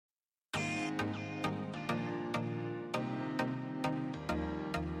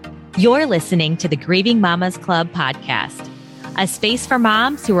You're listening to the Grieving Mamas Club podcast, a space for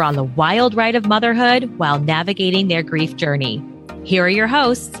moms who are on the wild ride of motherhood while navigating their grief journey. Here are your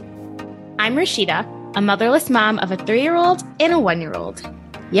hosts. I'm Rashida, a motherless mom of a 3-year-old and a 1-year-old.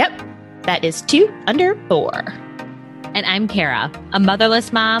 Yep, that is 2 under 4. And I'm Kara, a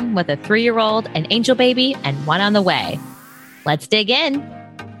motherless mom with a 3-year-old, an angel baby, and one on the way. Let's dig in.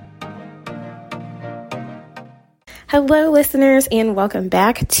 Hello, listeners, and welcome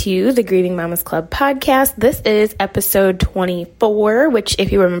back to the Grieving Mamas Club podcast. This is episode 24, which,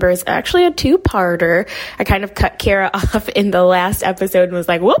 if you remember, is actually a 2-parter. I kind of cut Kara off in the last episode and was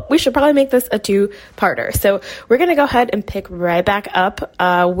like, whoop, we should probably make this a 2-parter. So we're going to go ahead and pick right back up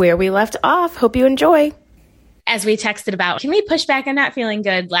where we left off. Hope you enjoy. As we texted about, can we push back? I'm not feeling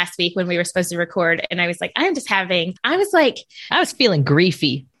good last week when we were supposed to record. And I was like, I was feeling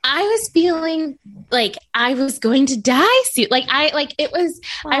griefy. I was feeling like I was going to die soon. I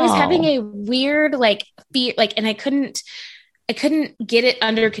was having a weird, fear, and I couldn't get it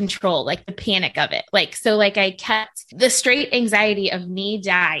under control, the panic of it. I kept the straight anxiety of me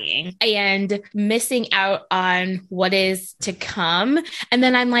dying and missing out on what is to come. And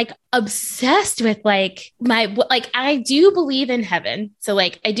then I'm obsessed with I do believe in heaven. So I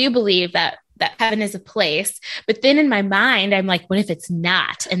do believe that heaven is a place, but then in my mind, I'm like, what if it's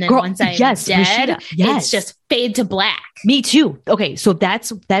not? And then once I'm dead, Rashida, it's just fade to black. Me too. Okay. So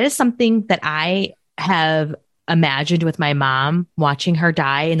that is something that I have imagined with my mom, watching her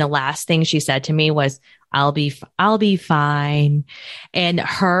die. And the last thing she said to me was, I'll be fine. And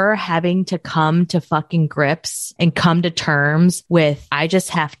her having to come to fucking grips and come to terms with, I just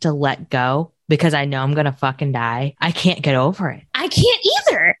have to let go because I know I'm going to fucking die. I can't get over it. I can't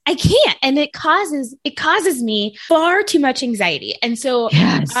either. I can't. And it causes me far too much anxiety. And so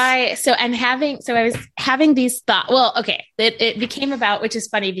I was having these thoughts. Well, okay. It became about, which is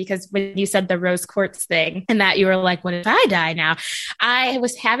funny because when you said the rose quartz thing and that you were like, what if I die now? I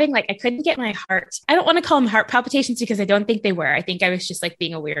was having I couldn't get my heart. I don't want to call them heart palpitations because I don't think they were. I think I was just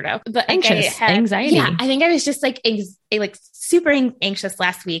being a weirdo, but anxiety. Yeah. I think I was just super anxious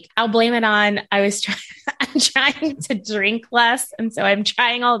last week. I'll blame it on, I'm trying to drink less. And so I'm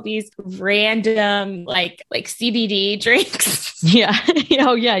trying all these random, CBD drinks. Yeah.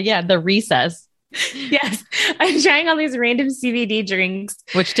 Oh yeah. The recess. Yes. I'm trying all these random CBD drinks.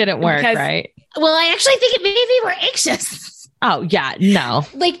 Which didn't work, right? Well, I actually think it made me more anxious. Oh yeah, no.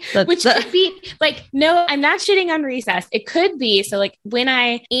 Could be no, I'm not shitting on recess. It could be. So when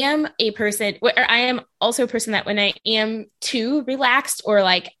I am a person, or I am also a person that when I am too relaxed or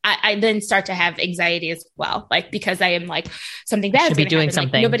I then start to have anxiety as well. Because I am something bad should be doing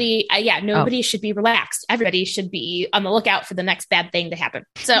happen. Something. Nobody should be relaxed. Everybody should be on the lookout for the next bad thing to happen.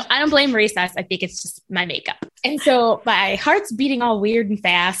 So I don't blame recess. I think it's just my makeup. And so my heart's beating all weird and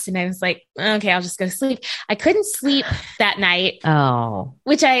fast. And I was like, okay, I'll just go to sleep. I couldn't sleep that night. Oh,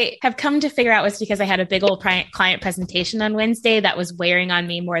 which I have come to figure out was because I had a big old client presentation on Wednesday that was wearing on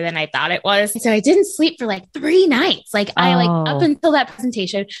me more than I thought it was. So I didn't sleep for 3 nights. Up until that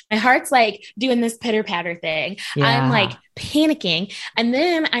presentation, my heart's doing this pitter patter thing. Yeah. I'm panicking. And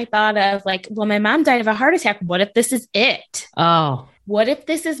then I thought of well, my mom died of a heart attack. What if this is it? Oh. What if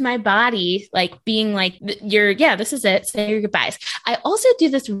this is my body being this is it. Say your goodbyes. I also do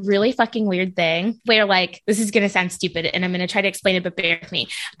this really fucking weird thing where this is going to sound stupid and I'm going to try to explain it, but bear with me.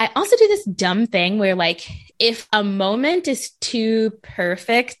 I also do this dumb thing where if a moment is too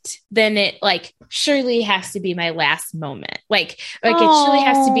perfect, then it surely has to be my last moment. It surely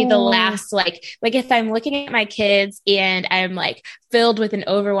has to be the last, if I'm looking at my kids and I'm filled with an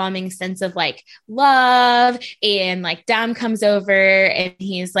overwhelming sense of love and Dom comes over and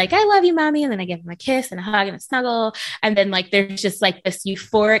he's like, I love you, mommy. And then I give him a kiss and a hug and a snuggle. And then there's just this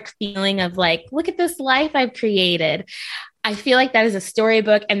euphoric feeling of look at this life I've created. I feel like that is a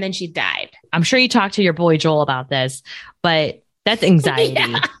storybook. And then she died. I'm sure you talked to your boy Joel about this, but that's anxiety.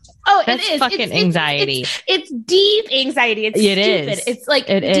 Yeah. Oh, that's it is. Fucking anxiety. It's deep anxiety. It's stupid.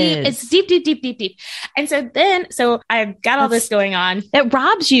 It's deep. It's deep. And so I've got all this going on. It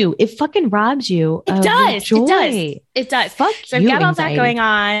robs you. It fucking robs you. It does. Joy. It does. Fuck so you, I've got all anxiety. that going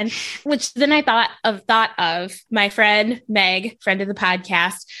on, which then I thought of my friend Meg, friend of the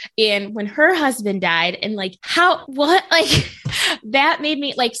podcast, and when her husband died, and that made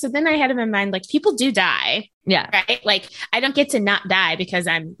me so then I had in my mind people do die. Yeah. Right. I don't get to not die because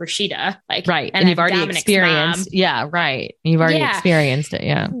I'm Rashida. Right. And you've already Dominic's experienced. mom. Yeah. Right. You've already experienced it.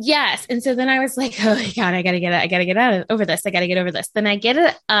 Yeah. Yes. And so then I was like, oh my God, I got to get over this. I got to get over this. Then I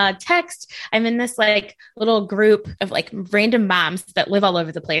get a text. I'm in this little group of random moms that live all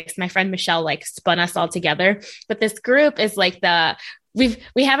over the place. My friend Michelle spun us all together, but this group is the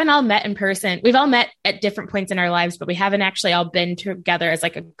we haven't all met in person. We've all met at different points in our lives, but we haven't actually all been together as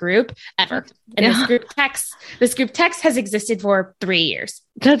like a group ever. And this group text has existed for 3 years.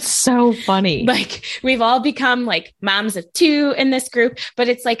 That's so funny. Like we've all become like moms of two in this group, but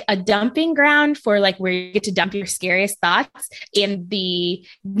it's like a dumping ground for like where you get to dump your scariest thoughts, and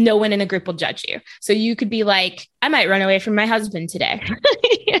no one in a group will judge you. So you could be like, I might run away from my husband today.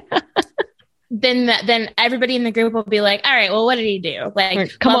 Yeah. Then everybody in the group will be like, all right, well, what did he do?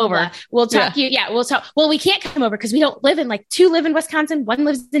 Like, come blah, over. Blah, blah. We'll talk you. Yeah, we'll talk. Well, we can't come over because we don't live in like 2 live in Wisconsin. 1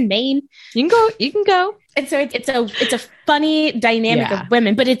 lives in Maine. You can go. And so it's a funny dynamic of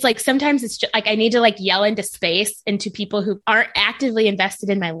women, but it's like, sometimes it's just like, I need to like yell into space into people who aren't actively invested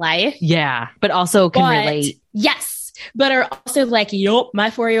in my life. Yeah. But also can relate. Yes. But are also like, yup, my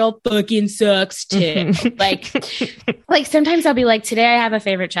 4-year-old fucking sucks too. like sometimes I'll be like, today I have a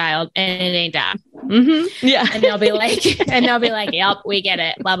favorite child and it ain't Dom. Mm-hmm. Yeah. And they'll be like, yep, we get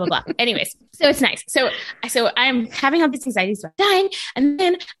it. Blah, blah, blah. Anyways, so it's nice. So I'm having all these anxieties about dying. And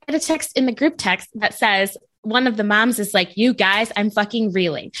then I get a text in the group text that says, one of the moms is like, you guys, I'm fucking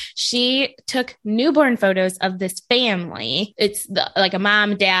reeling. She took newborn photos of this family. It's like a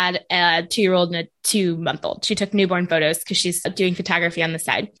mom, dad, a 2-year-old and a 2-month-old. She took newborn photos because she's doing photography on the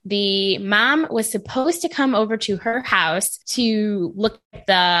side. The mom was supposed to come over to her house to look at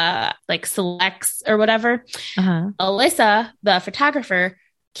the like selects or whatever. Uh-huh. Alyssa, the photographer,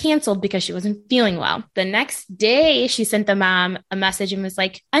 canceled because she wasn't feeling well. The next day, she sent the mom a message and was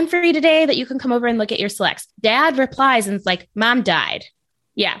like, I'm free today that you can come over and look at your selects. Dad replies and is like, Mom died.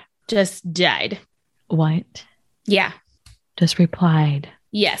 Yeah, just died. What? Yeah. Just replied.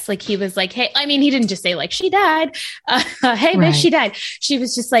 Yes. Like he was like, hey, I mean, he didn't just say like, she died. Hey, bitch, she died. She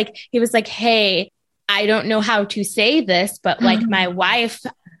was just like, he was like, hey, I don't know how to say this, but like my wife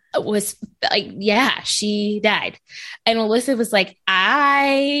was like, yeah, she died. And Alyssa was like,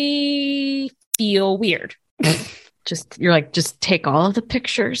 I feel weird. You're like, just take all of the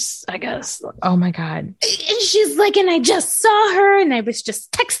pictures, I guess. Oh my God. And she's like, and I just saw her and I was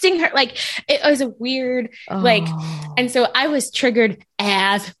just texting her. Like it was a weird, like, and so I was triggered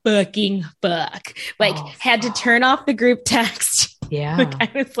as fucking fuck. Like had to turn off the group text. Yeah. Like, I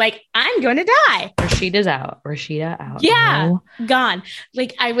was like, I'm going to die. Rashida out. Yeah. Gone.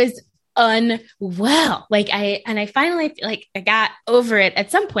 Like I was unwell. Like I finally like I got over it at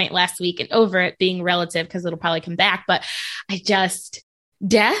some point last week, and over it being relative because it'll probably come back. But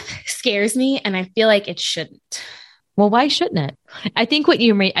death scares me, and I feel like it shouldn't. Well, why shouldn't it? I think what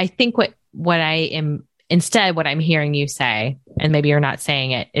I'm hearing you say, and maybe you're not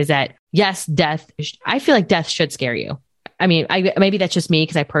saying it, is that yes, I feel like death should scare you. I mean, maybe that's just me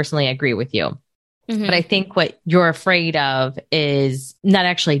because I personally agree with you. Mm-hmm. But I think what you're afraid of is not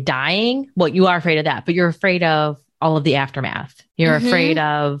actually dying. Well, you are afraid of that, but you're afraid of all of the aftermath. You're afraid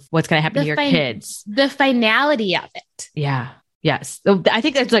of what's going to happen to your kids. The finality of it. Yeah. Yes. I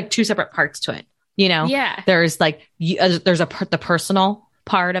think there's like 2 separate parts to it. You know, yeah. There's like, there's the personal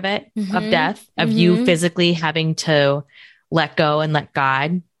part of it, of death, of you physically having to let go and let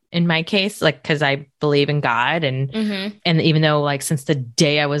God. In my case, like, cause I believe in God and even though like, since the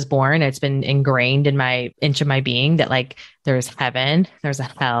day I was born, it's been ingrained in my inch of my being that like, there's heaven, there's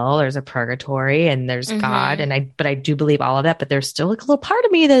a hell, there's a purgatory, and there's God. But I do believe all of that, but there's still like a little part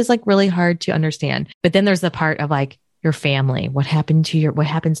of me that is like really hard to understand. But then there's the part of like, your family, what happens to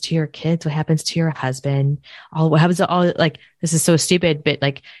your kids, what happens to your husband, what happens to all, like, this is so stupid, but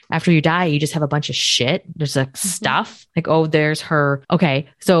like after you die, you just have a bunch of shit. There's like stuff like, oh, there's her. Okay.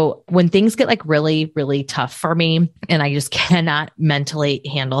 So when things get like really, really tough for me and I just cannot mentally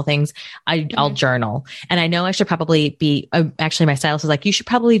handle things, I'll journal. And I know I should probably be, actually my stylist was like, you should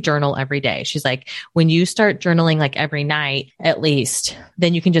probably journal every day. She's like, when you start journaling like every night, at least,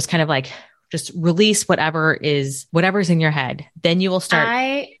 then you can just kind of like, just release whatever's in your head. Then you will start.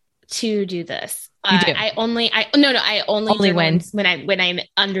 I too do this. You do. I only when I'm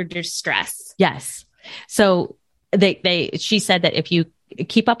under distress. Yes. So she said that if you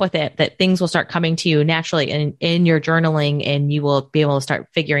keep up with it, that things will start coming to you naturally in your journaling, and you will be able to start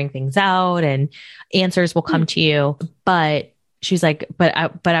figuring things out and answers will come to you. But she's like, but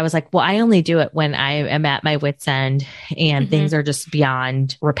I was like, well, I only do it when I am at my wit's end and things are just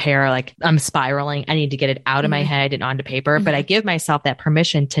beyond repair. Like I'm spiraling. I need to get it out of my head and onto paper. But I give myself that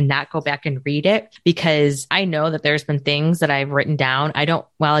permission to not go back and read it, because I know that there's been things that I've written down. I don't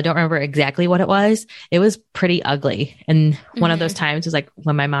remember exactly what it was. It was pretty ugly. And one of those times was like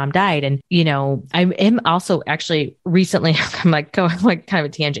when my mom died. And, you know, I am also actually recently, I'm like going like kind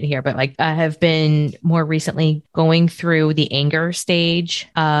of a tangent here, but like I have been more recently going through the anger anger stage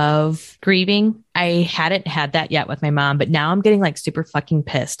of grieving. I hadn't had that yet with my mom, but now I'm getting like super fucking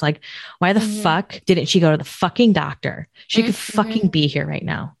pissed. Like, why the fuck didn't she go to the fucking doctor? She could fucking be here right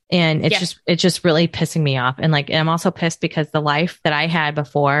now. And it's just really pissing me off. And like, I'm also pissed because the life that I had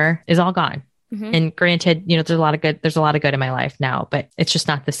before is all gone. And granted, you know, there's a lot of good in my life now, but it's just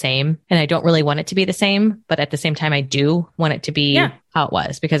not the same. And I don't really want it to be the same, but at the same time, I do want it to be how it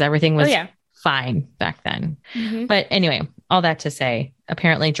was, because everything was fine back then. But anyway, all that to say,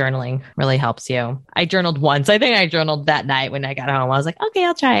 apparently journaling really helps you. I journaled once. I think I journaled that night when I got home. I was like, okay,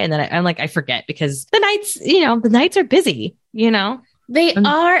 I'll try it. And then I'm like, I forget because the nights are busy, you know? They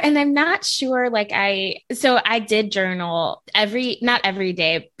are. And I'm not sure, I did journal not every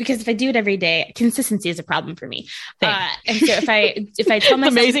day, because if I do it every day, consistency is a problem for me. And so if I tell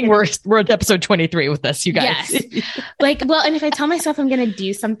myself, amazing, we're at episode 23 with us, you guys. Yes. And if I tell myself I'm going to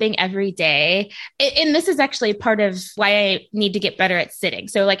do something every day, and this is actually part of why I need to get better at sitting.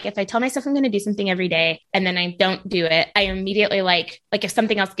 So if I tell myself I'm going to do something every day and then I don't do it, I immediately if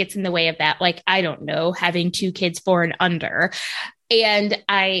something else gets in the way of that, I don't know, having 2 kids 4 and under, and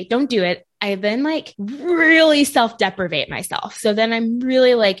I don't do it, I then really self-deprecate myself. So then I'm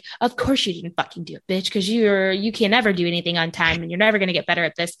really of course you didn't fucking do it, bitch, because you can never do anything on time and you're never going to get better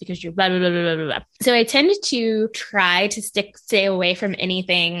at this because you're blah, blah, blah, blah, blah, blah. So I tend to try to stay away from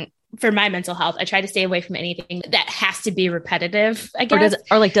anything. For my mental health, I try to stay away from anything that has to be repetitive, I guess.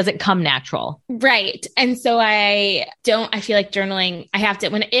 Does it come natural? Right. And so I feel like journaling,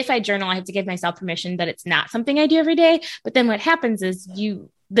 if I journal, I have to give myself permission that it's not something I do every day. But then what happens is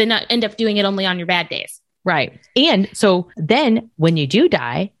you then end up doing it only on your bad days. Right. And so then when you do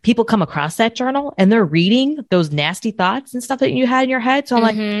die, people come across that journal and they're reading those nasty thoughts and stuff that you had in your head. So I'm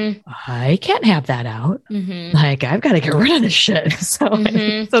like, I can't have that out. I've got to get rid of this shit. So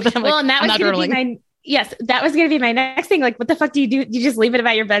then I'm and that was going to be that was going to be my next thing. What the fuck do? You just leave it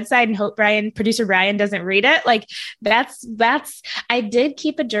by your bedside and hope producer Brian doesn't read it? I did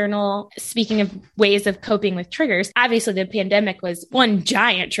keep a journal. Speaking of ways of coping with triggers, obviously the pandemic was one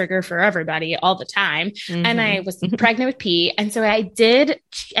giant trigger for everybody all the time. And I was pregnant with P. And so I did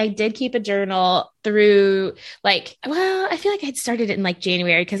keep a journal through I feel like I'd started it in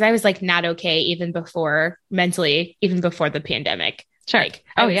January, because I was not okay even before the pandemic. Sure.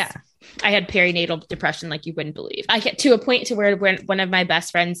 I had perinatal depression like you wouldn't believe. I get to a point to where when one of my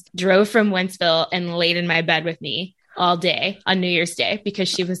best friends drove from Wentzville and laid in my bed with me all day on New Year's Day because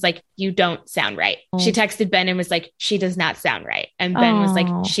she was like, you don't sound right. She texted Ben and was like, she does not sound right. And Ben was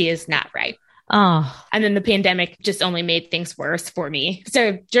like, she is not right. And then the pandemic just only made things worse for me. So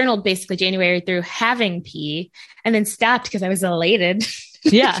I journaled basically January through having P, and then stopped because I was elated.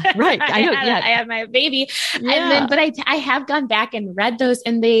 Yeah, right. I know. I had my baby. Yeah. And then, but I have gone back and read those,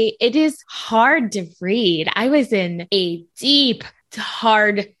 and it is hard to read. I was in a deep,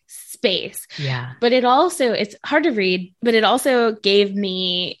 hard space. Yeah. But it's hard to read, but it also gave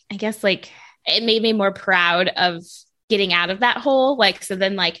me, I guess, it made me more proud of getting out of that hole. So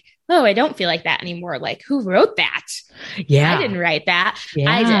then oh, I don't feel like that anymore. Who wrote that? Yeah. I didn't write that.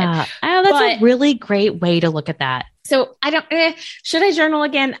 Yeah. I did. Oh, that's a really great way to look at that. So should I journal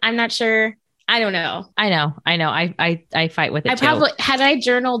again? I'm not sure. I don't know. I know. I fight with it too. Probably, had I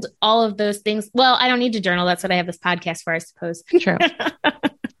journaled all of those things, well, I don't need to journal. That's what I have this podcast for, I suppose. True.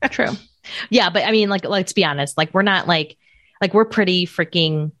 True. Yeah. But I mean, let's be honest. We're not we're pretty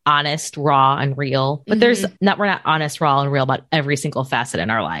freaking honest, raw, and real, but we're not honest, raw, and real about every single facet in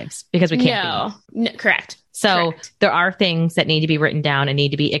our lives because we can't. No, correct. So there are things that need to be written down and need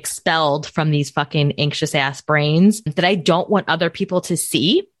to be expelled from these fucking anxious ass brains that I don't want other people to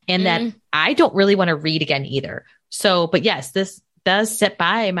see, and that I don't really want to read again either. So, but yes, this does sit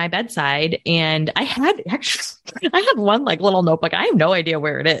by my bedside, and I had one little notebook. I have no idea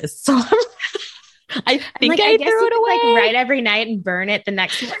where it is. So I think I threw it away. Write every night and burn it the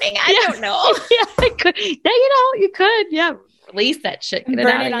next morning. I don't know. Yeah, I could. Yeah, you could. Yeah. Release that shit. Burn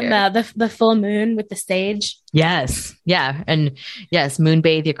it on the full moon with the sage. Yes. Yeah. And yes,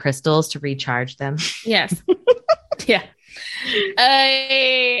 moonbathe your crystals to recharge them. Yes. Yeah.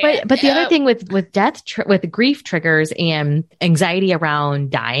 But the other thing with with grief triggers and anxiety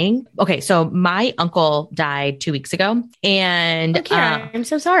around dying. Okay, so my uncle died 2 weeks ago, and I'm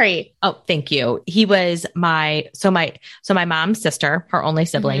so sorry. Oh, thank you. He was my mom's sister, her only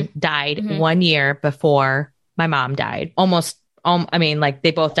sibling, died 1 year before my mom died, almost I mean, like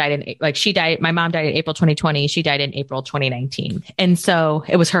they both died she died, my mom died in April 2020. She died in April 2019. And so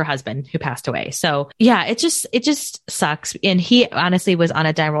it was her husband who passed away. So yeah, it just sucks. And he honestly was on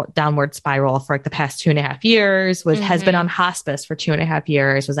a downward spiral for like the past 2.5 years, has been on hospice for 2.5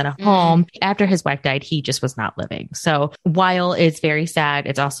 years, was in a home. After his wife died, he just was not living. So while it's very sad,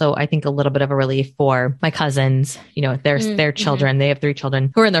 it's also, I think, a little bit of a relief for my cousins, their children. They have 3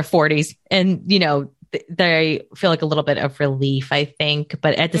 children who are in their 40s, and, they feel like a little bit of relief, I think.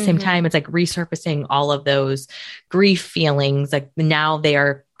 But at the same time, it's like resurfacing all of those grief feelings. Like now they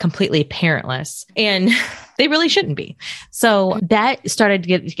are completely parentless, and they really shouldn't be. So that started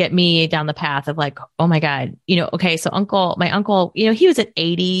to get me down the path of like, oh my God, okay. So my uncle, he was at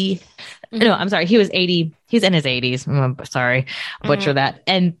 80. No, I'm sorry. He was 80. He's in his 80s. I'm sorry. Butcher that.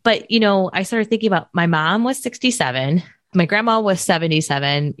 But I started thinking about my mom was 67. My grandma was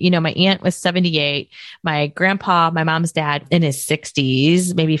 77. My aunt was 78. My grandpa, my mom's dad, in his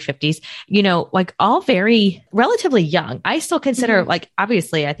 60s, maybe 50s, like all very relatively young. I still consider like,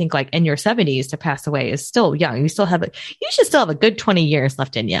 obviously, I think like in your 70s to pass away is still young. You should still have a good 20 years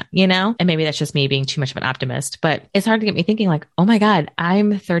left in you, And maybe that's just me being too much of an optimist, but it's hard to get me thinking like, oh my God,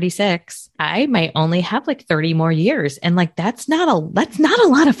 I'm 36. I might only have like 30 more years. And like, that's not a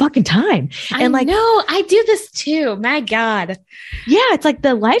lot of fucking time. And like, no, I do this too. My God. Yeah, it's like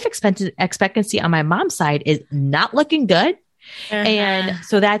the life expectancy on my mom's side is not looking good. And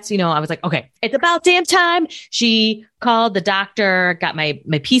so that's, I was like, okay, it's about damn time. She called the doctor, got my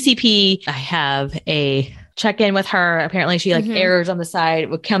PCP. I have a check-in with her. Apparently she like errs on the side,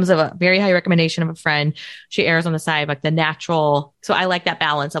 what comes of a very high recommendation of a friend. She errs on the side of like the natural. So I like that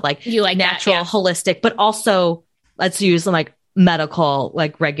balance of like you like natural, that, yeah. Holistic, but also let's use some like medical,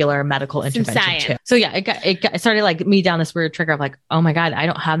 like regular medical intervention too. So yeah, it started like me down this weird trigger of like, oh my God, I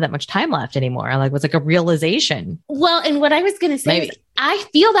don't have that much time left anymore. Like it was like a realization. Well, and what I was going to say is I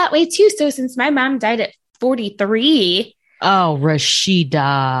feel that way too. So since my mom died at 43. Oh,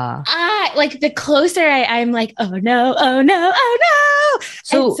 Rashida. Like the closer I'm like, oh no, oh no, oh no.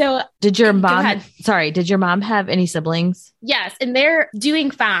 So did your mom have any siblings? Yes. And they're doing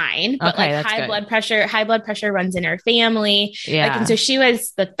fine, but okay, like high good. blood pressure runs in her family. Yeah. Like, and so she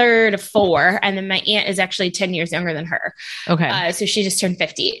was the third of 4. And then my aunt is actually 10 years younger than her. Okay. So she just turned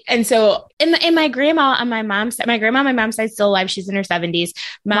 50. And so in my grandma on my mom's side, on my mom's side is still alive. She's in her 70s.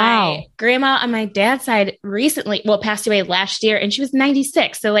 My grandma on my dad's side passed away last year, and she was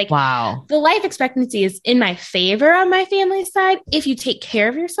 96. So like, wow, the life expectancy is in my favor on my family side. If you take care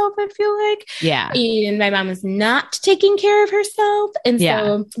of yourself, I feel like, yeah. And my mom is not taking care of herself. And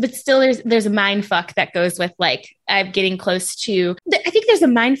so, but still there's a mind fuck that goes with like, I'm getting close to, I think there's a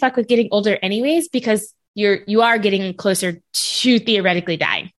mind fuck with getting older anyways, because you are getting closer to theoretically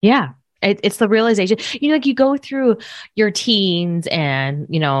dying. Yeah. It's the realization, like you go through your teens and,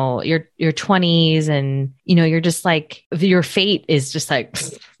 your 20s and, you're just like, your fate is just like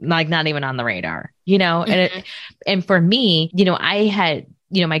not even on the radar, and for me, I had,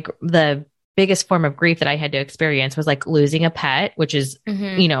 the biggest form of grief that I had to experience was like losing a pet, which is,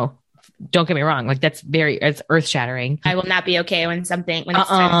 don't get me wrong. Like it's earth shattering. I will not be okay when it's time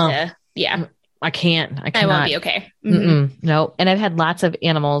to, yeah. I cannot. I won't be okay. No. And I've had lots of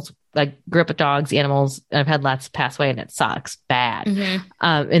animals, like grew up with dogs, animals. I've had lots pass away and it sucks bad.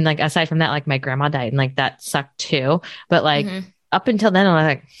 And like, aside from that, like my grandma died and like that sucked too. But like up until then,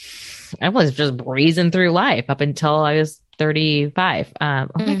 I was just breezing through life up until I was 35. Oh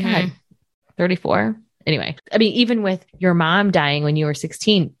my God, 34. Anyway, I mean, even with your mom dying when you were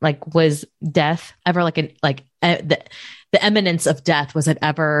 16, like was death ever the imminence of death, was it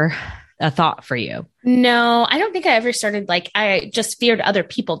ever a thought for you? No, I don't think I ever started. Like, I just feared other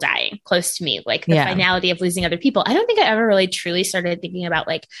people dying close to me, like the finality of losing other people. I don't think I ever really truly started thinking about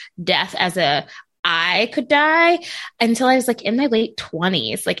like death as I could die until I was like in my late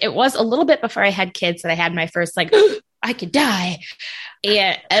 20s. Like it was a little bit before I had kids that I had my first like, I could die.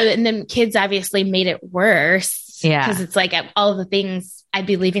 And then kids obviously made it worse. Yeah. Because it's like all the things I'd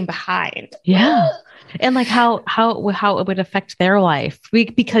be leaving behind. Yeah. And like how it would affect their life.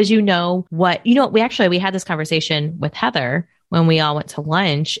 Because we had this conversation with Heather when we all went to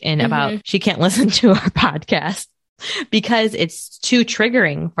lunch and about she can't listen to our podcast because it's too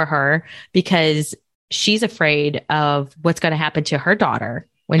triggering for her, because she's afraid of what's going to happen to her daughter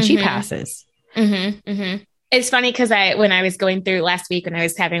when she passes. It's funny because when I was going through last week, when I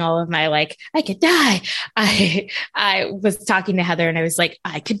was having all of my, like, I could die, I was talking to Heather and I was like,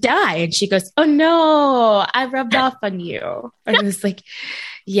 I could die. And she goes, oh no, I rubbed off on you. And I was like,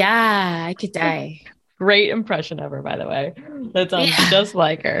 yeah, I could die. Great impression of her, by the way. That sounds just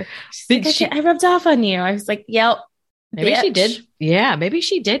like her. Like, I rubbed off on you. I was like, yep. Maybe she bitch. did. Yeah, maybe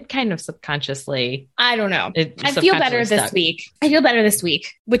she did kind of subconsciously. I don't know. I feel better this week. I feel better this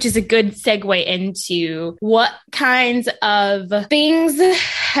week, which is a good segue into what kinds of things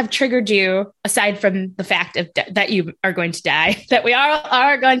have triggered you aside from the fact of that you are going to die, that we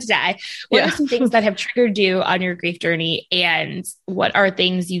are going to die. What are some things that have triggered you on your grief journey, and what are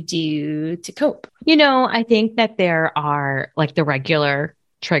things you do to cope? You know, I think that there are like the regular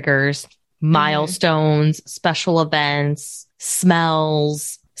triggers, milestones, special events,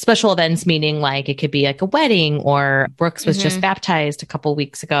 smells. Special events meaning like it could be like a wedding, or Brooks was just baptized a couple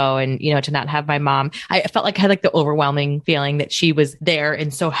weeks ago, and you know, to not have my mom, I felt like I had like the overwhelming feeling that she was there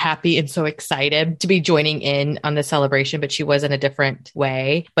and so happy and so excited to be joining in on the celebration, but she was in a different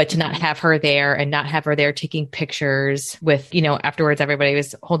way. But to not have her there, and not have her there taking pictures with, you know, afterwards everybody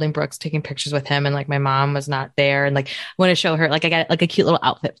was holding Brooks taking pictures with him, and like my mom was not there, and like I want to show her, like I got like a cute little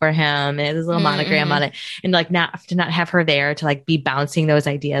outfit for him and his little monogram on it, and like not have her there to like be bouncing those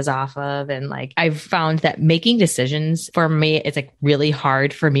ideas off of. And like I've found that making decisions for me is like really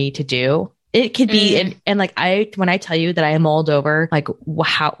hard for me to do. It could be, and like when I tell you that I mulled over like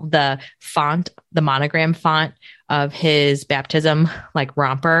how the font, the monogram font of his baptism, like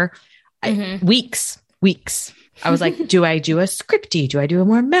romper, weeks. I was like, do I do a scripty? Do I do a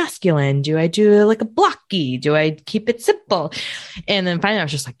more masculine? Do I do like a blocky? Do I keep it simple? And then finally I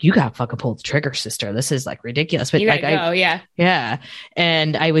was just like, you gotta fucking pull the trigger, sister. This is like ridiculous. But like, yeah.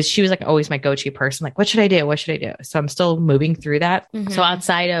 And she was like always my go-to person. Like, what should I do? What should I do? So I'm still moving through that. So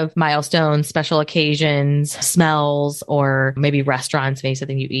outside of milestones, special occasions, smells, or maybe restaurants, maybe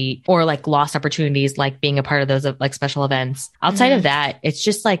something you eat, or like lost opportunities, like being a part of those like special events. Outside of that, it's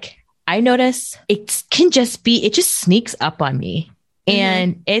just like, I notice it just sneaks up on me.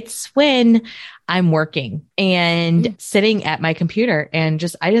 And it's when I'm working and sitting at my computer and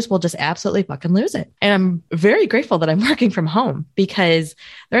I will just absolutely fucking lose it. And I'm very grateful that I'm working from home, because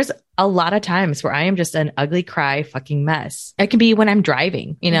there's a lot of times where I am just an ugly cry fucking mess. It can be when I'm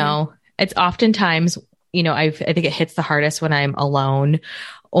driving, you know, it's oftentimes, you know, I think it hits the hardest when I'm alone.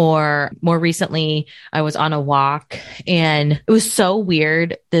 Or more recently, I was on a walk and it was so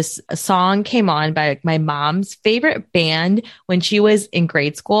weird. This song came on by my mom's favorite band when she was in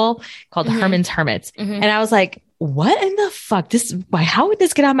grade school called Herman's Hermits. And I was like, what in the fuck? How would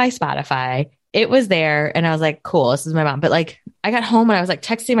this get on my Spotify? It was there. And I was like, cool, this is my mom. But like, I got home and I was like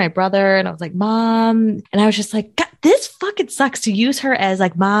texting my brother and I was like, Mom. And I was just like, God, this fucking sucks to use her as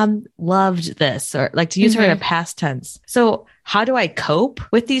like, Mom loved this, or like to use her in a past tense. So how do I cope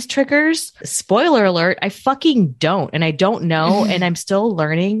with these triggers? Spoiler alert, I fucking don't. And I don't know. And I'm still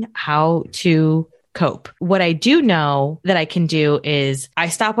learning how to cope. What I do know that I can do is I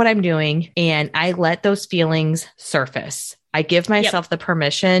stop what I'm doing and I let those feelings surface. I give myself the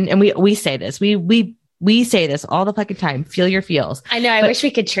permission. And we say this, we say this all the fucking time. Feel your feels. I know. I wish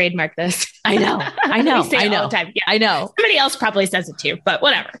we could trademark this. I know. We say it all the time. Yeah. I know. Somebody else probably says it too, but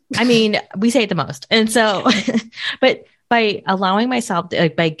whatever. I mean, we say it the most. And so, but by allowing myself,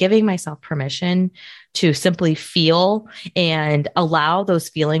 by giving myself permission to simply feel and allow those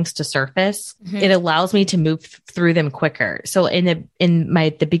feelings to surface, it allows me to move through them quicker. So in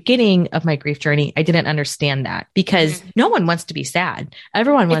the beginning of my grief journey, I didn't understand that, because no one wants to be sad.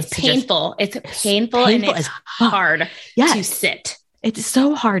 Everyone wants to painful. It's painful and it's hard to sit. It's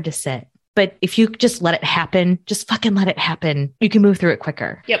so hard to sit. But if you just let it happen, just fucking let it happen, you can move through it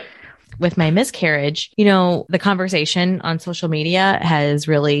quicker. Yep. With my miscarriage, you know, the conversation on social media has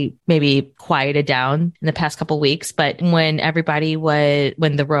really maybe quieted down in the past couple of weeks. But when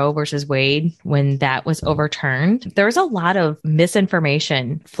the Roe versus Wade, when that was overturned, there was a lot of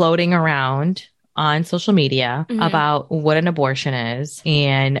misinformation floating around on social media about what an abortion is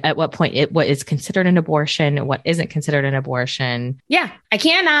and at what point what is considered an abortion and what isn't considered an abortion. Yeah, I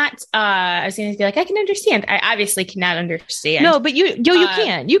cannot. I was going to be like, I can understand. I obviously cannot understand. No, but you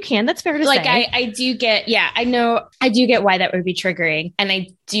can. You can. That's fair to say. I do get. Yeah, I know. I do get why that would be triggering, and I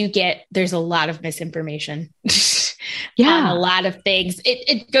do get. There's a lot of misinformation. On a lot of things.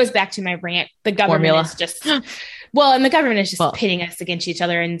 It goes back to my rant. The government is just. Well, and the government is just pitting us against each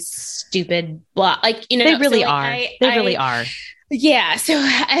other and stupid blah. Like, you know, they really are. They really are. Yeah. So,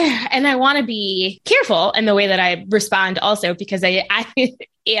 and I want to be careful in the way that I respond also, because I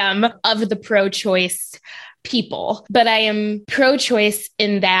am of the pro-choice people, but I am pro-choice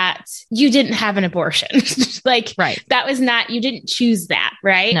in that you didn't have an abortion. That was not, you didn't choose that.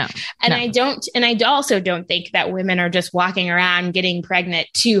 Right. No. And I also don't think that women are just walking around getting pregnant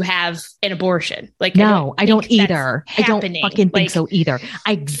to have an abortion. Like, no, I don't either. I don't fucking think so either.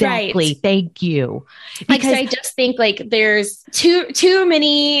 Exactly. Right. Thank you. Because I just think like there's too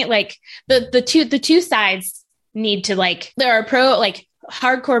many, like the two sides need to like, there are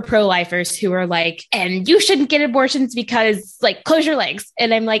hardcore pro-lifers who are like, and you shouldn't get abortions because like, close your legs.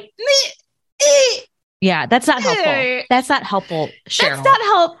 And I'm like, yeah, that's not helpful. That's not helpful, Cheryl. That's not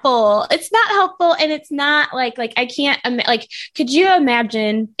helpful. It's not helpful. And it's not like I can't, could you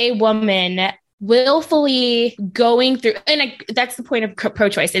imagine a woman willfully going through, and that's the point of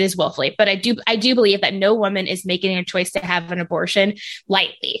pro-choice. It is willfully, but I do believe that no woman is making a choice to have an abortion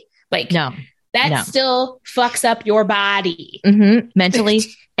lightly. Like, no. That still fucks up your body. Mentally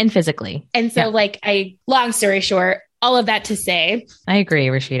and physically. And so long story short, all of that to say, I agree,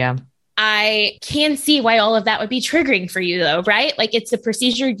 Rashida. I can see why all of that would be triggering for you though, right? Like it's a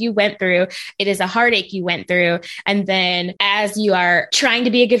procedure you went through. It is a heartache you went through. And then as you are trying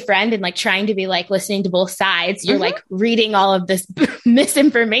to be a good friend and like trying to be like listening to both sides, you're like reading all of this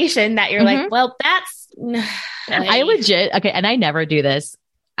misinformation that you're like, well, that's... I legit, okay, and I never do this.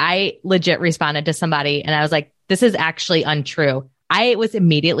 I legit responded to somebody and I was like, this is actually untrue. I was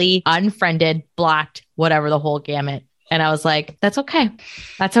immediately unfriended, blocked, whatever, the whole gamut. And I was like, that's okay.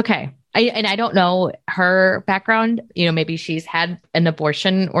 That's okay. I don't know her background. You know, maybe she's had an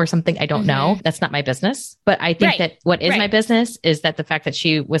abortion or something. I don't know. That's not my business. But I think that what is my business is that the fact that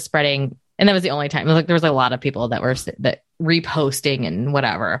she was spreading, and that was the only time. Like there was a lot of people that were reposting and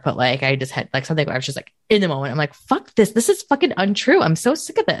whatever. But like I just had like something where I was just like in the moment, I'm like, fuck this. This is fucking untrue. I'm so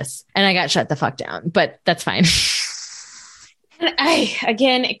sick of this. And I got shut the fuck down. But that's fine.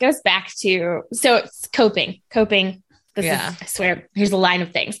 Again, it goes back to, so it's coping. This is, I swear, here's a line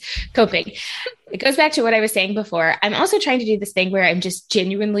of things. Coping. It goes back to what I was saying before. I'm also trying to do this thing where I'm just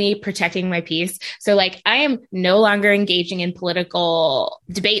genuinely protecting my peace. So like, I am no longer engaging in political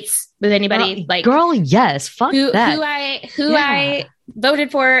debates with anybody. Girl, yes. Fuck that. Who I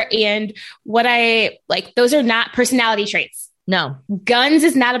voted for and what I like, those are not personality traits. No. Guns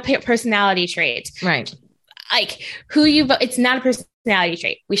is not a personality trait. Right. Like who you vote, it's not a personality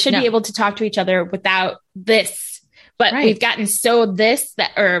trait. We should be able to talk to each other without this. But we've gotten but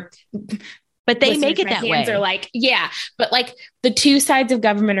they make it that way. Are like, but like the two sides of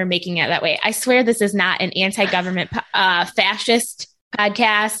government are making it that way. I swear this is not an anti-government fascist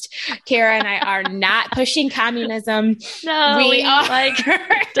podcast. Kara and I are not pushing communism. No, we are like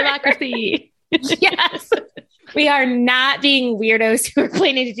democracy. Yes. We are not being weirdos who are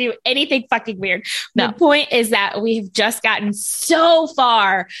planning to do anything fucking weird. No. The point is that we have just gotten so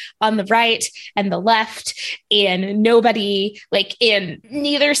far on the right and the left, and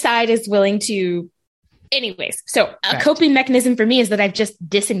neither side is willing to. Anyways, so a coping mechanism for me is that I've just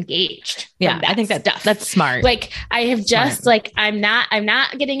disengaged. Yeah, I think that's smart. Like I have just I'm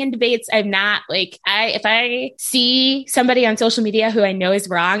not getting in debates. I'm not like if I see somebody on social media who I know is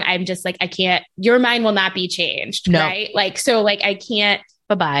wrong, I'm just like, I can't, your mind will not be changed. No. Right. Like, so like, I can't,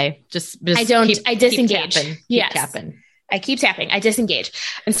 bye-bye. Just I disengage. Keep tapping. I keep tapping. I disengage.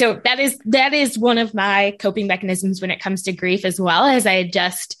 And so that is one of my coping mechanisms when it comes to grief as well, as I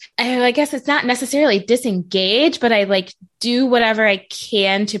guess it's not necessarily disengage, but I like do whatever I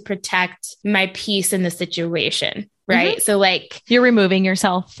can to protect my peace in the situation. Right. So like you're removing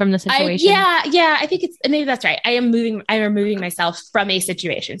yourself from the situation. I think maybe that's right. I'm removing myself from a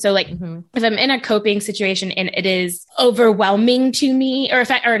situation. So like if I'm in a coping situation and it is overwhelming to me, or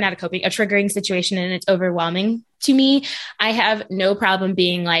not a triggering situation and it's overwhelming to me, I have no problem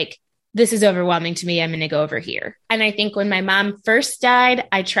being like, this is overwhelming to me. I'm going to go over here. And I think when my mom first died,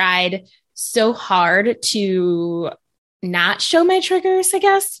 I tried so hard to not show my triggers, I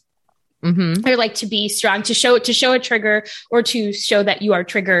guess. Or like to be strong, to show a trigger or to show that you are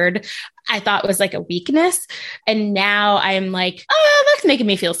triggered, I thought was like a weakness. And now I'm like, oh, that's making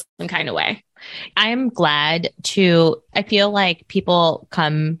me feel some kind of way. I'm glad I feel like people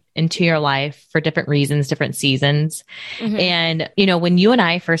come into your life for different reasons, different seasons. And, when you and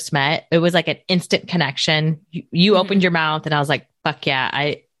I first met, it was like an instant connection. You opened your mouth and I was like, fuck yeah,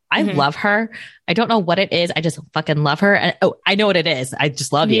 I love her. I don't know what it is. I just fucking love her. And I know what it is. I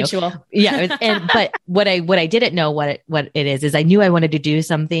just love Mutual. You. Yeah. But what I didn't know what it is I knew I wanted to do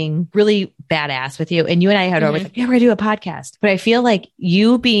something really badass with you. And you and I had always like, yeah, we're gonna do a podcast. But I feel like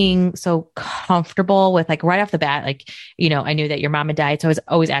you being so comfortable with like right off the bat, like, I knew that your mom had died. So I was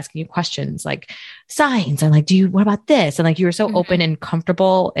always asking you questions like signs and like, what about this? And like, you were so open and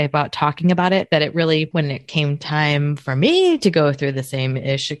comfortable about talking about it that it really, when it came time for me to go through the same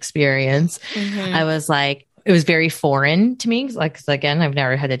ish experience, I was like, it was very foreign to me. Like, 'cause again, I've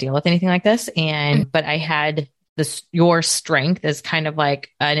never had to deal with anything like this. But I had your strength as kind of like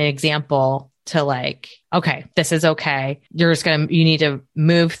an example to like, okay, this is okay. You need to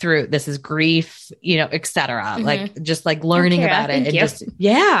move through. This is grief, et cetera. Like just like learning about it and just,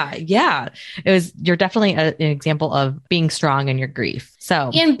 yeah. You're definitely an example of being strong in your grief.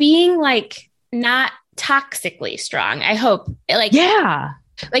 So, and being like not toxically strong, I hope. Like, yeah.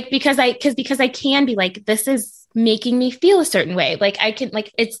 Like, because I can be like, this is making me feel a certain way. Like I can,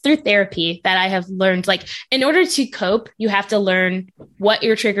 like, it's through therapy that I have learned, like, in order to cope, you have to learn what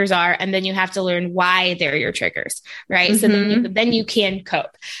your triggers are. And then you have to learn why they're your triggers. Right. So then you can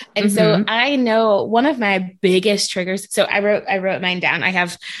cope. And so I know one of my biggest triggers. So I wrote mine down. I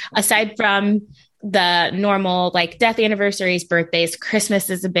have, aside from the normal, like death anniversaries, birthdays, Christmas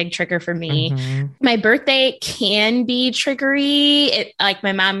is a big trigger for me. My birthday can be triggery. Like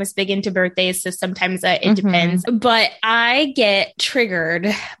my mom was big into birthdays. So sometimes it depends, but I get triggered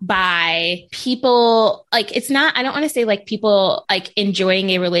by people. Like, it's not, I don't want to say like people like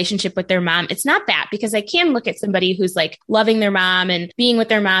enjoying a relationship with their mom. It's not that, because I can look at somebody who's like loving their mom and being with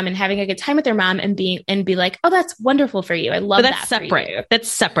their mom and having a good time with their mom and be like, oh, that's wonderful for you. I love that. Separate. That's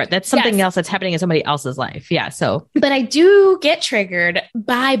separate. That's something else that's happening in somebody else's life. Yeah. So, but I do get triggered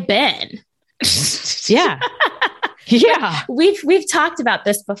by Ben. Yeah. Yeah. We've talked about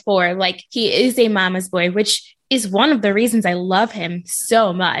this before. Like, he is a mama's boy, which is one of the reasons I love him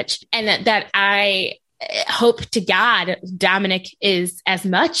so much. And that I hope to God Dominic is as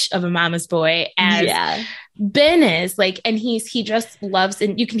much of a mama's boy as Ben is. Like, and he just loves,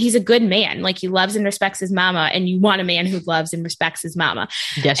 and he's a good man. Like, he loves and respects his mama, and you want a man who loves and respects his mama.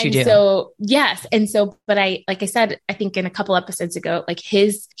 Yes, you do. So, yes. And so, but like I said, I think in a couple episodes ago, like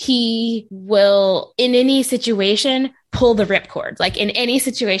he will, in any situation, pull the ripcord. Like, in any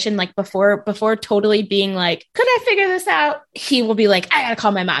situation, like before totally being like, could I figure this out? He will be like, I gotta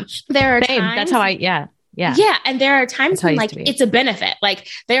call my mom. There are times, that's how Yeah. And there are times when like it's a benefit. Like,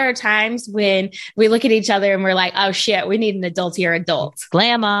 there are times when we look at each other and we're like, oh shit, we need an adult here, adults.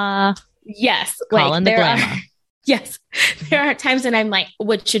 Glamour. Yes. Calling the glamour. Yes. There are times when I'm like,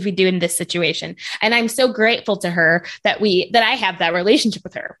 what should we do in this situation? And I'm so grateful to her that I have that relationship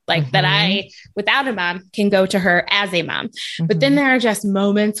with her, like that I, without a mom, can go to her as a mom. But then there are just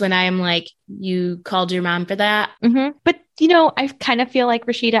moments when I am like, you called your mom for that. But I kind of feel like,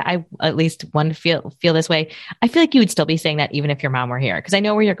 Rashida, I at least want to feel this way. I feel like you would still be saying that even if your mom were here, because I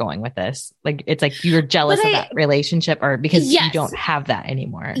know where you're going with this. Like, it's like you're jealous of that relationship, or because you don't have that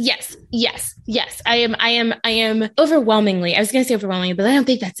anymore. Yes. I am overwhelmingly, I was going to say overwhelmingly, but I don't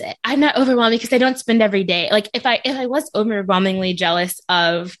think that's it. I'm not overwhelming because I don't spend every day. Like, if I was overwhelmingly jealous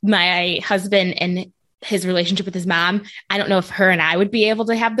of my husband and his relationship with his mom, I don't know if her and I would be able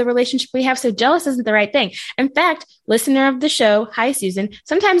to have the relationship we have. So jealous isn't the right thing. In fact, listener of the show, hi, Susan.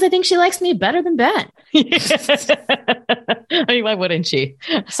 Sometimes I think she likes me better than Ben. I mean, why wouldn't she?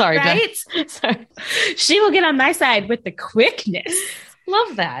 Sorry, right? Ben. Sorry. She will get on my side with the quickness.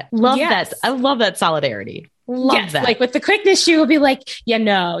 Love that. That. I love that solidarity. Love that. Like, with the quickness, she will be like,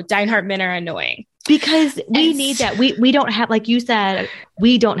 Deinhardt men are annoying. Because we need that. We don't have, like you said,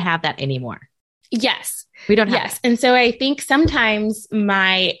 we don't have that anymore. Yes. We don't have. Yes. And so I think sometimes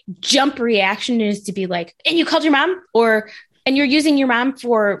my jump reaction is to be like, and you called your mom, and you're using your mom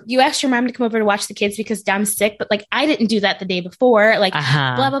you asked your mom to come over to watch the kids because Dom's sick, but like, I didn't do that the day before, like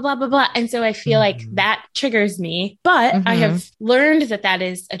blah, blah, blah, blah, blah. And so I feel like that triggers me, but I have learned that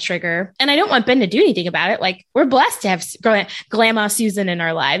is a trigger, and I don't want Ben to do anything about it. Like, we're blessed to have Grandma Susan in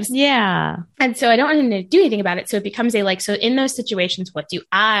our lives. Yeah. And so I don't want him to do anything about it. So it becomes so in those situations, what do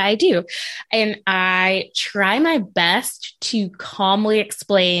I do? And I try my best to calmly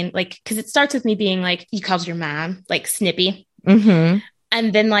explain, like, because it starts with me being like, you called your mom, like, snippy. And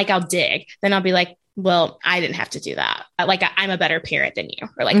then like, I'll dig. Then I'll be like, well, I didn't have to do that. Like, I'm a better parent than you,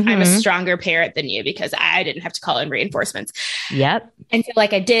 or like, I'm a stronger parent than you because I didn't have to call in reinforcements. Yep. And so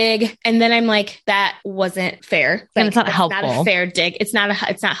like, I dig, and then I'm like, that wasn't fair. Like, and it's not helpful. Not a fair dig. It's not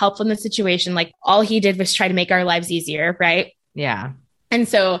helpful in the situation. Like, all he did was try to make our lives easier. Right. Yeah. And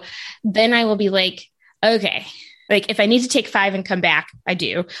so then I will be like, okay, like, if I need to take 5 and come back, I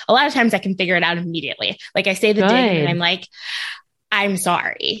do. A lot of times I can figure it out immediately. Like, I say the dig and I'm like, I'm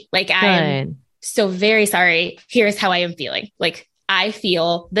sorry. Like, I am so very sorry. Here's how I am feeling. Like, I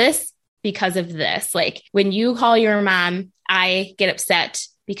feel this because of this. Like, when you call your mom, I get upset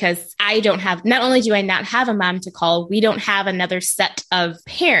because not only do I not have a mom to call, we don't have another set of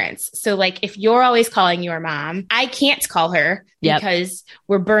parents. So like, if you're always calling your mom, I can't call her because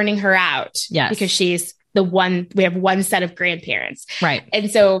we're burning her out. Yes. Because she's we have one set of grandparents. Right.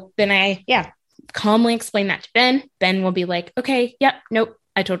 And so then I calmly explain that to Ben. Ben will be like, okay, yep, nope,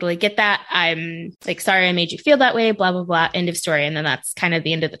 I totally get that. I'm like, sorry, I made you feel that way, blah, blah, blah, end of story. And then that's kind of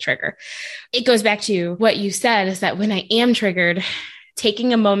the end of the trigger. It goes back to what you said, is that when I am triggered,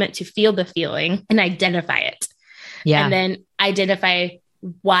 taking a moment to feel the feeling and identify it. Yeah. And then identify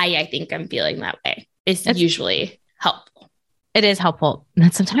why I think I'm feeling that way is usually helpful. It is helpful.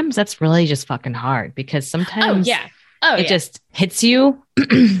 And sometimes that's really just fucking hard, because sometimes it just hits you.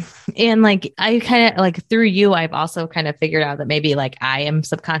 And like, I kind of like, through you, I've also kind of figured out that maybe like I am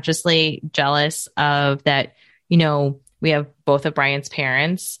subconsciously jealous of that, you know, we have both of Brian's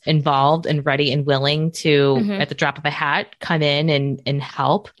parents involved and ready and willing to, at the drop of a hat, come in and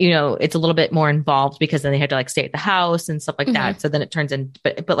help. You know, it's a little bit more involved because then they have to like stay at the house and stuff like that. So then it turns in,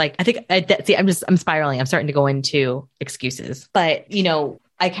 but like, I think, I'm spiraling. I'm starting to go into excuses, but you know,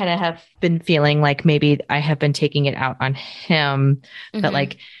 I kind of have been feeling like maybe I have been taking it out on him, but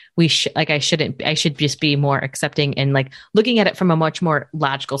like, I should just be more accepting and like looking at it from a much more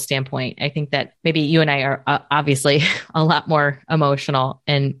logical standpoint. I think that maybe you and I are obviously a lot more emotional,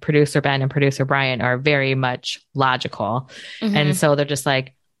 and producer Ben and producer Brian are very much logical. And so they're just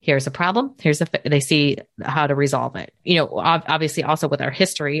like, here's a problem. They see how to resolve it. You know, obviously also with our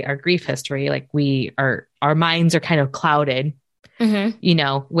history, our grief history, like our minds are kind of clouded. You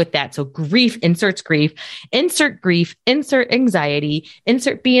know, with that. So grief, insert grief, insert anxiety,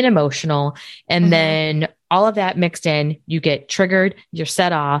 insert being emotional. And then all of that mixed in, you get triggered, you're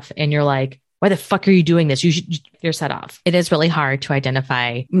set off, and you're like, why the fuck are you doing this? You're set off. It is really hard to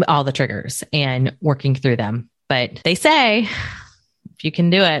identify all the triggers and working through them. But they say, if you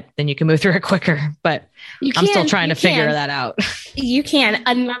can do it, then you can move through it quicker. But I'm still trying to figure that out. You can.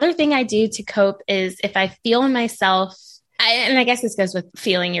 Another thing I do to cope is if I feel myself, and I guess this goes with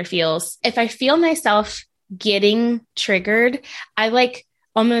feeling your feels. If I feel myself getting triggered, I like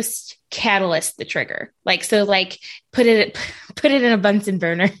almost catalyst the trigger. Like, so like put it in a Bunsen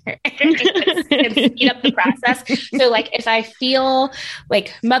burner and speed up the process. So like if I feel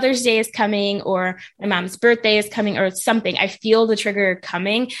like Mother's Day is coming or my mom's birthday is coming or something, I feel the trigger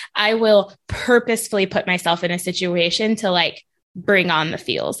coming, I will purposefully put myself in a situation to like bring on the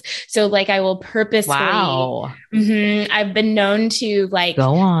feels. So like I will purposefully, I've been known to like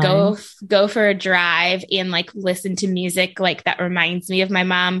go for a drive and like listen to music like that reminds me of my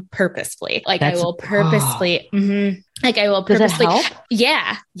mom purposefully. Like I will purposely, like I will purposely. Does that help?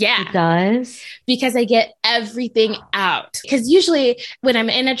 Yeah. It does. Because I get everything out. Because usually when I'm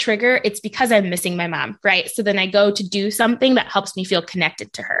in a trigger, it's because I'm missing my mom, right? So then I go to do something that helps me feel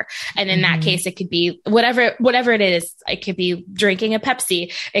connected to her. And in that case, it could be whatever it is. It could be drinking a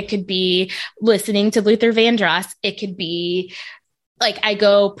Pepsi. It could be listening to Luther Vandross. It could be like I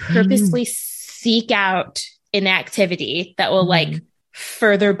go purposely seek out an activity that will like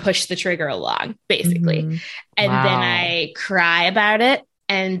further push the trigger along, basically. And then I cry about it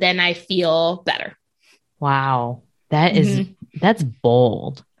and then I feel better. Wow. That's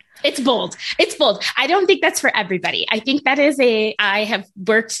bold. It's bold. I don't think that's for everybody. I think that is I have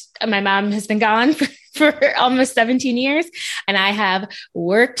worked, my mom has been gone for almost 17 years and I have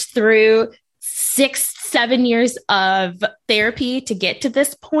worked through 6-7 years of therapy to get to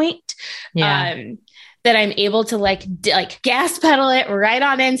this point. That I'm able to like gas pedal it right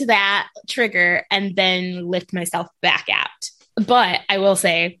on into that trigger and then lift myself back out. But I will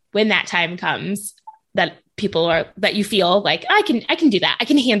say when that time comes that that you feel like I can do that. I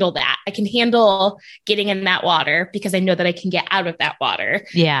can handle that. I can handle getting in that water because I know that I can get out of that water.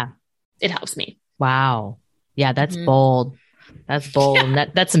 Yeah. It helps me. Wow. Yeah. That's bold. That's bold. Yeah.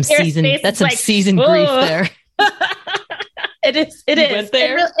 That's some seasoned grief there. It is. It is.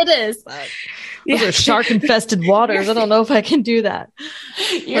 It is. Those are shark infested waters. I don't know if I can do that.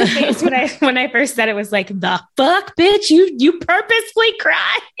 Your face when I first said it was like, the fuck, bitch, you purposefully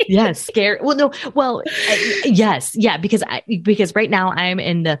cry. Yes. Scared. Well, no. Well, yes. Yeah. Because right now I'm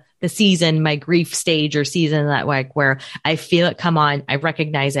in the season, my grief stage or season that like where I feel it come on. I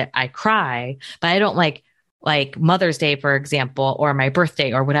recognize it. I cry, but I don't like Mother's Day, for example, or my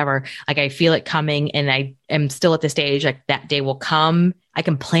birthday or whatever. Like I feel it coming and I am still at the stage like that day will come. I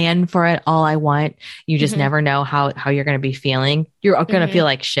can plan for it all I want. You just never know how you're going to be feeling. You're going to feel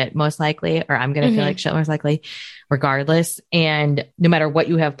like shit most likely, or I'm going to feel like shit most likely regardless. And no matter what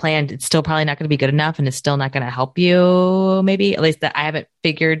you have planned, it's still probably not going to be good enough. And it's still not going to help you. Maybe at least that I haven't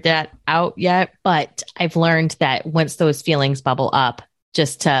figured that out yet, but I've learned that once those feelings bubble up,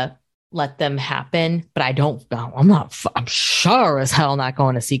 just to let them happen, but I'm sure as hell not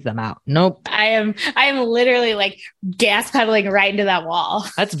going to seek them out. Nope. I am literally like gas pedaling right into that wall.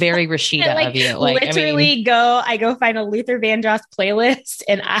 That's very Rashida of you. Like, I go find a Luther Vandross playlist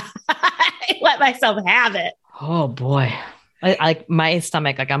and I let myself have it. Oh boy. like my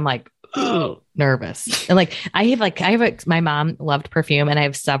stomach, like I'm like, nervous. And like, my mom loved perfume and I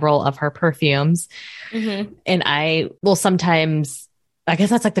have several of her perfumes. Mm-hmm. And I will sometimes, I guess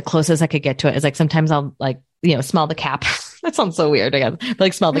that's like the closest I could get to it is like, sometimes I'll like, smell the cap. That sounds so weird. I guess, but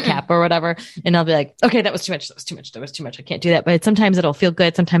like smell the cap or whatever. And I'll be like, okay, that was too much. That was too much. That was too much. I can't do that. But sometimes it'll feel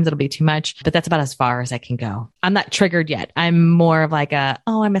good. Sometimes it'll be too much, but that's about as far as I can go. I'm not triggered yet. I'm more of like I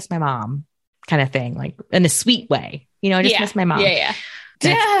miss my mom kind of thing, like in a sweet way. I just miss my mom. Yeah.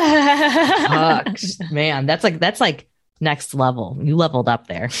 Man, that's like next level. You leveled up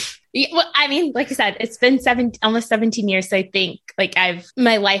there. Yeah, well, I mean, like I said, it's been almost 17 years. So I think like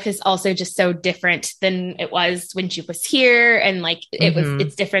my life is also just so different than it was when she was here. And like,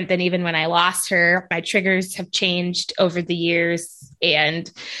 it's different than even when I lost her. My triggers have changed over the years.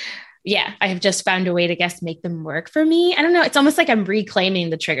 And yeah, I have just found a way to make them work for me. I don't know. It's almost like I'm reclaiming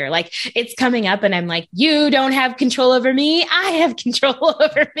the trigger. Like it's coming up and I'm like, you don't have control over me. I have control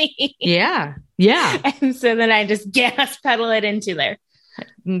over me. Yeah. Yeah. And so then I just gas pedal it into there.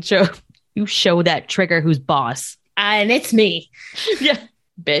 And you show that trigger who's boss. And it's me. Yeah.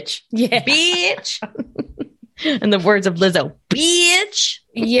 Bitch. Yeah. Bitch. In the words of Lizzo, bitch.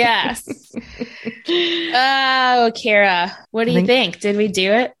 Yes. Oh, Kara, what do you think? Did we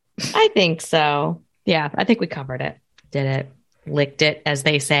do it? I think so. Yeah, I think we covered it. Did it. Licked it, as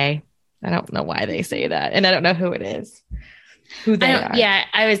they say. I don't know why they say that. And I don't know who it is. Who they are. Yeah,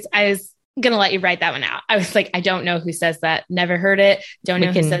 I was going to let you write that one out. I was like, I don't know who says that. Never heard it. Don't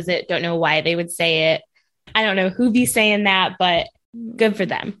know who says it. Don't know why they would say it. I don't know who be saying that, but good for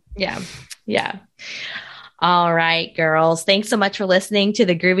them. Yeah. Yeah. All right, girls. Thanks so much for listening to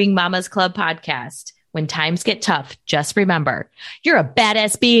the Grooving Mamas Club podcast. When times get tough, just remember, you're a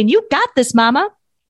badass bee and you got this, mama.